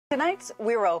Tonight,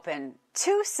 we're open.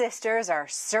 Two sisters are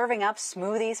serving up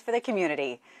smoothies for the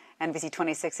community. NBC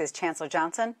 26's Chancellor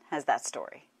Johnson has that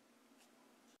story.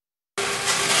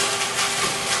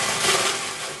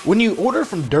 When you order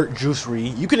from Dirt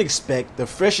Juicery, you can expect the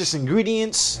freshest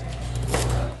ingredients,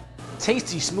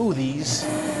 tasty smoothies,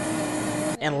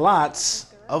 and lots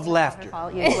of laughter.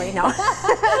 Usually, no.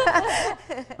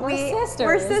 We're sisters.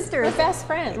 We're sisters. We're best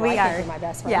friends. We are. You're my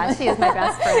best friend. Yeah, she is my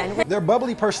best friend. Their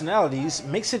bubbly personalities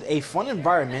makes it a fun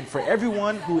environment for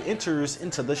everyone who enters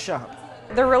into the shop.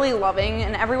 They're really loving,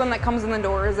 and everyone that comes in the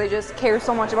doors, they just care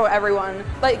so much about everyone.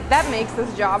 Like, that makes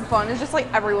this job fun. It's just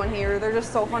like everyone here, they're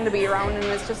just so fun to be around, and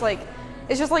it's just like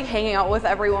hanging out with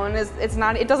everyone. It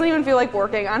doesn't even feel like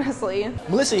working, honestly.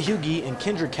 Melissa Hughie and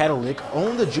Kendra Catolick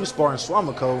own the juice bar in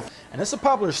Swamico, and it's a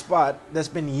popular spot that's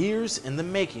been years in the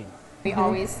making. We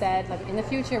always said, like, in the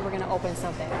future, we're going to open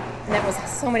something. And that was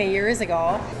so many years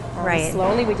ago. Right.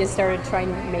 Slowly, we just started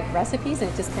trying to make recipes,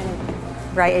 and it just kind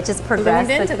of Right, it just progressed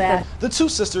into that. The two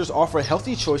sisters offer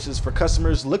healthy choices for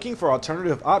customers looking for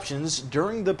alternative options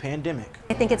during the pandemic.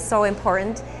 I think it's so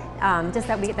important just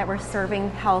that we're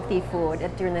serving healthy food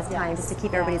during this time, just to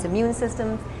keep everybody's immune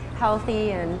system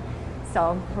healthy, and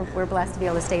so we're blessed to be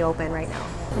able to stay open right now.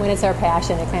 When it's our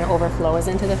passion, it kind of overflows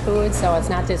into the food, so it's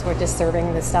not just we're just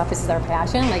serving the stuff, this is our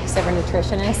passion. Like you said, we're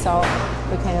nutritionists, so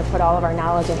we kind of put all of our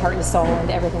knowledge and heart and soul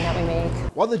into everything that we make.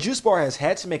 While the juice bar has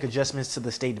had to make adjustments to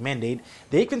the state mandate,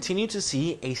 they continue to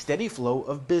see a steady flow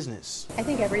of business. I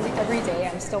think every day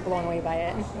I'm still blown away by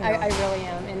it. I really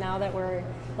am. And now that we're,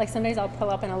 like, some days I'll pull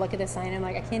up and I'll look at the sign and I'm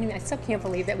like, I still can't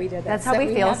believe that we did this. That's how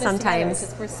we feel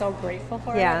sometimes. We're so grateful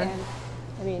for it. And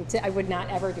I mean, I would not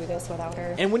ever do this without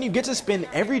her. And when you get to spend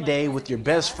every day with your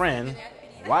best friend,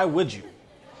 why would you?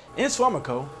 In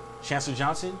Swamico, Chancellor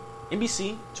Johnson,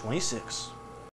 NBC 26.